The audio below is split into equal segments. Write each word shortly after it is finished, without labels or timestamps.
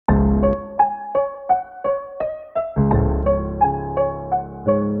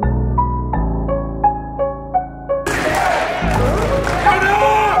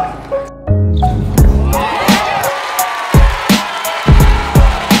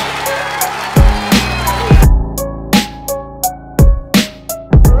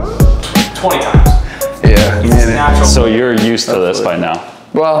used to this by now.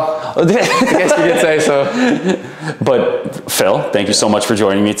 Well, I guess you could say so. But Phil, thank you so much for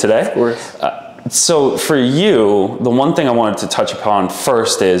joining me today. Of course. So for you, the one thing I wanted to touch upon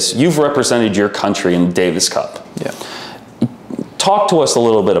first is you've represented your country in the Davis Cup. Yeah. Talk to us a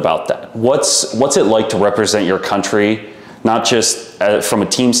little bit about that. What's it like to represent your country, not just from a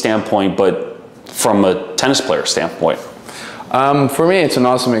team standpoint, but from a tennis player standpoint? For me, it's an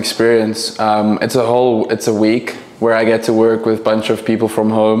awesome experience. It's a week where I get to work with a bunch of people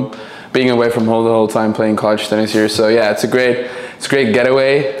from home, being away from home the whole time, playing college tennis here. So yeah, it's a great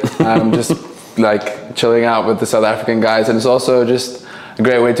getaway. Just like chilling out with the South African guys, and it's also just a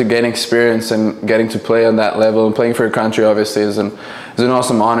great way to gain experience and getting to play on that level. And playing for your country obviously is an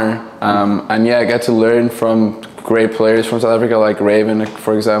awesome honor. And yeah, I get to learn from great players from South Africa, like Raven,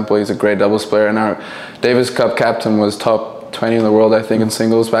 for example. He's a great doubles player, and our Davis Cup captain was top 20 in the world, I think, in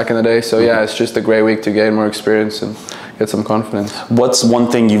singles back in the day. So yeah, it's just a great week to gain more experience and get some confidence. What's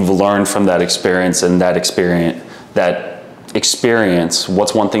one thing you've learned from that experience,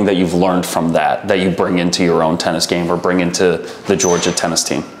 what's one thing that you've learned from that you bring into your own tennis game or bring into the Georgia tennis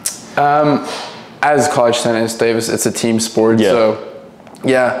team? As college tennis, Davis, it's a team sport. Yeah. So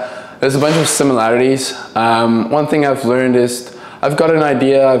yeah, there's a bunch of similarities. One thing I've learned is I've got an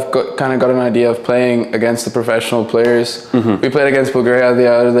idea of playing against the professional players. We played against Bulgaria the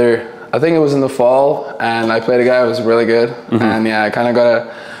other, I think it was in the fall, and I played a guy who was really good. And yeah, I kind of got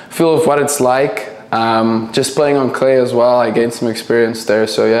a feel of what it's like. Just playing on clay as well, I gained some experience there.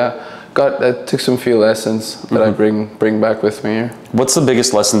 So yeah, I took some few lessons that I bring back with me here. What's the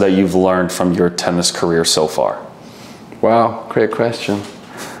biggest lesson that you've learned from your tennis career so far? Wow, great question.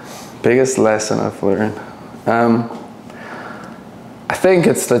 Biggest lesson I've learned. I think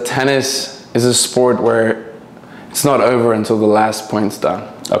it's that tennis is a sport where it's not over until the last point's done.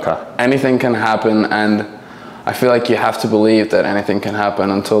 Okay. Anything can happen, and I feel like you have to believe that anything can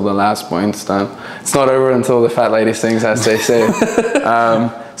happen until the last point's done. It's not over until the fat lady sings, as they say.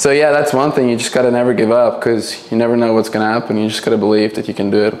 So yeah, that's one thing. You just gotta never give up, because you never know what's gonna happen. You just gotta believe that you can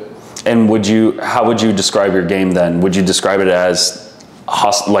do it. And how would you describe your game then? Would you describe it as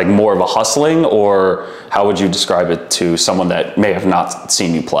like more of a hustling, or how would you describe it to someone that may have not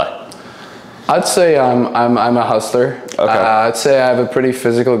seen you play? I'd say I'm a hustler. Okay. I'd say I have a pretty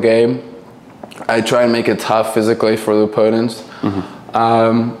physical game. I try and make it tough physically for the opponents.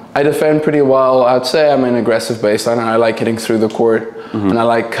 I defend pretty well. I'd say I'm an aggressive baseliner. I like hitting through the court, and I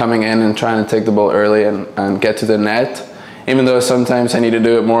like coming in and trying to take the ball early and get to the net, even though sometimes I need to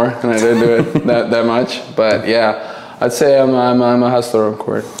do it more, and I don't do it that much. But yeah, I'd say I'm a hustler on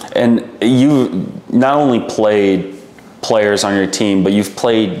court. And you not only played players on your team, but you've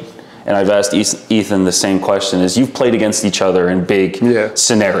played, and I've asked Ethan the same question, is you've played against each other in big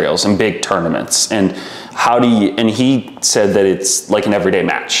scenarios and big tournaments. And and he said that it's like an everyday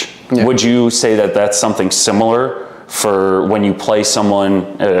match. Yeah. Would you say that that's something similar for when you play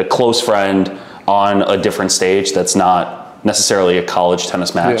someone, a close friend, on a different stage that's not necessarily a college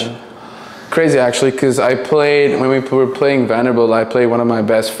tennis match? Yeah. Crazy actually, because when we were playing Vanderbilt, I played one of my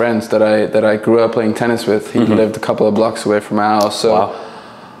best friends that I grew up playing tennis with. He lived a couple of blocks away from my house. So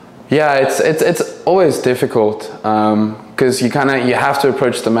yeah, it's always difficult, because you have to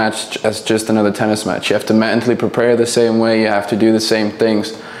approach the match as just another tennis match. You have to mentally prepare the same way. You have to do the same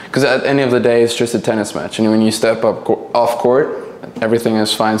things, because at the end of the day, it's just a tennis match. And when you step up off court, everything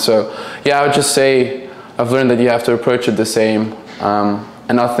is fine. So yeah, I would just say I've learned that you have to approach it the same.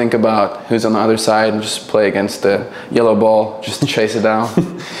 And not think about who's on the other side, and just play against the yellow ball, just chase it down.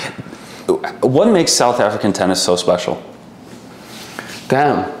 What makes South African tennis so special?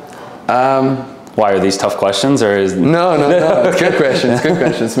 Damn. Why are these tough questions, or is No. It's good question. It's good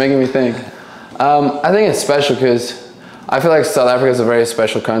question. It's making me think. I think it's special because I feel like South Africa is a very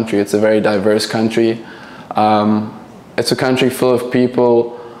special country. It's a very diverse country. It's a country full of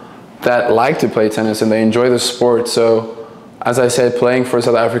people that like to play tennis and they enjoy the sport. So, as I said, playing for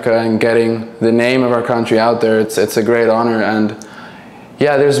South Africa and getting the name of our country out there, it's a great honor. And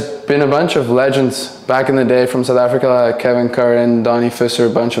yeah, there's been a bunch of legends back in the day from South Africa, like Kevin Curran, Donnie Visser, a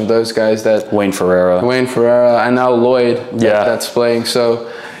bunch of those guys Wayne Ferreira, and now Lloyd that's playing.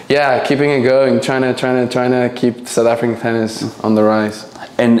 So yeah, keeping it going, trying to keep South African tennis on the rise.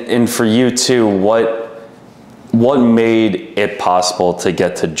 And for you too, what made it possible to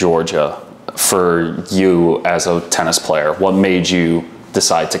get to Georgia for you as a tennis player? What made you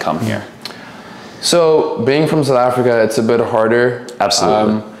decide to come here? So being from South Africa, it's a bit harder.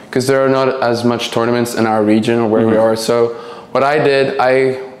 Absolutely. Because there are not as much tournaments in our region where we are. So what I did,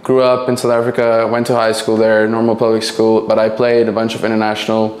 I grew up in South Africa, went to high school there, normal public school, but I played a bunch of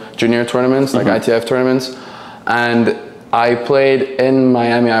international junior tournaments, like ITF tournaments. And I played in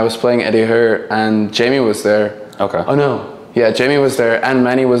Miami. I was playing Eddie Hur, and Jamie was there. Okay. Oh no, yeah, Jamie was there, and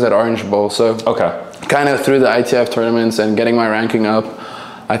Manny was at Orange Bowl. So okay, kind of through the ITF tournaments and getting my ranking up,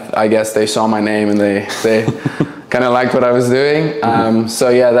 I guess they saw my name and they kind of liked what I was doing. So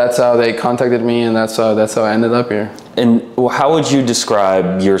yeah, that's how they contacted me, and that's how I ended up here. And how would you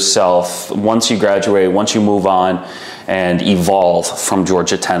describe yourself once you graduate, once you move on and evolve from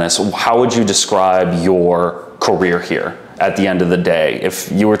Georgia tennis? How would you describe your career here at the end of the day? If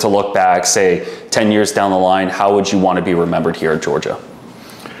you were to look back, say 10 years down the line, how would you want to be remembered here at Georgia?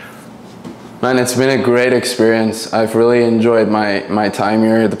 Man, it's been a great experience. I've really enjoyed my time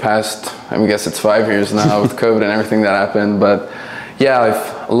here the past, I guess it's 5 years now with COVID and everything that happened. But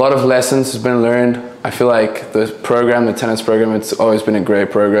yeah, a lot of lessons has been learned. I feel like the program, the tennis program, it's always been a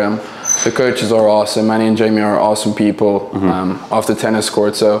great program. The coaches are awesome. Manny and Jamie are awesome people off the tennis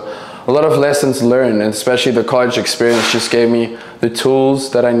court. So a lot of lessons learned, and especially the college experience just gave me the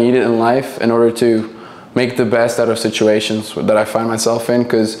tools that I needed in life in order to make the best out of situations that I find myself in,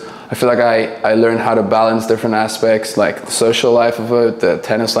 because I feel like I learned how to balance different aspects, like the social life of it, the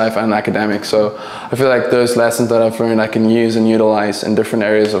tennis life, and academics. So I feel like those lessons that I've learned I can use and utilize in different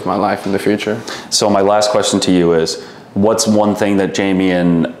areas of my life in the future. So my last question to you is, what's one thing that Jamie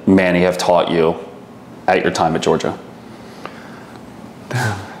and Manny have taught you at your time at Georgia?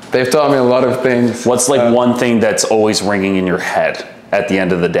 They've taught me a lot of things. What's like one thing that's always ringing in your head at the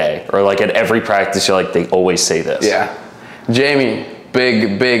end of the day? Or like at every practice, you're like, they always say this. Yeah. Jamie,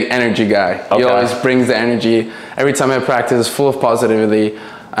 big energy guy. Okay. He always brings the energy. Every time I practice, full of positivity.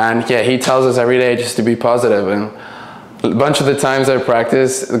 And yeah, he tells us every day just to be positive. And a bunch of the times I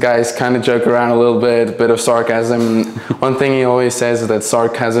practice, the guys kind of joke around a little bit, a bit of sarcasm. One thing he always says is that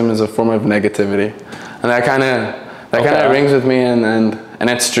sarcasm is a form of negativity. And that kind of rings with me, and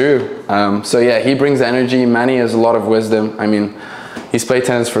it's true. So yeah, he brings the energy. Manny has a lot of wisdom. I mean, he's played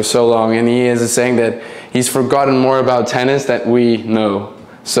tennis for so long, and he has a saying that he's forgotten more about tennis than we know.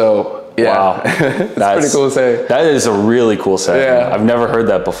 So yeah, wow. It's pretty cool to say. That is a really cool saying. Yeah. I've never heard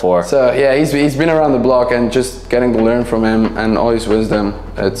that before. So yeah, he's been around the block, and just getting to learn from him and all his wisdom,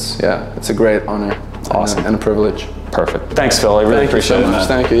 it's a great honor. Awesome. And a privilege. Perfect. Thanks, Phil. I really appreciate it.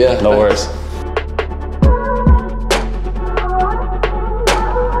 Thank you. Yeah. No worries.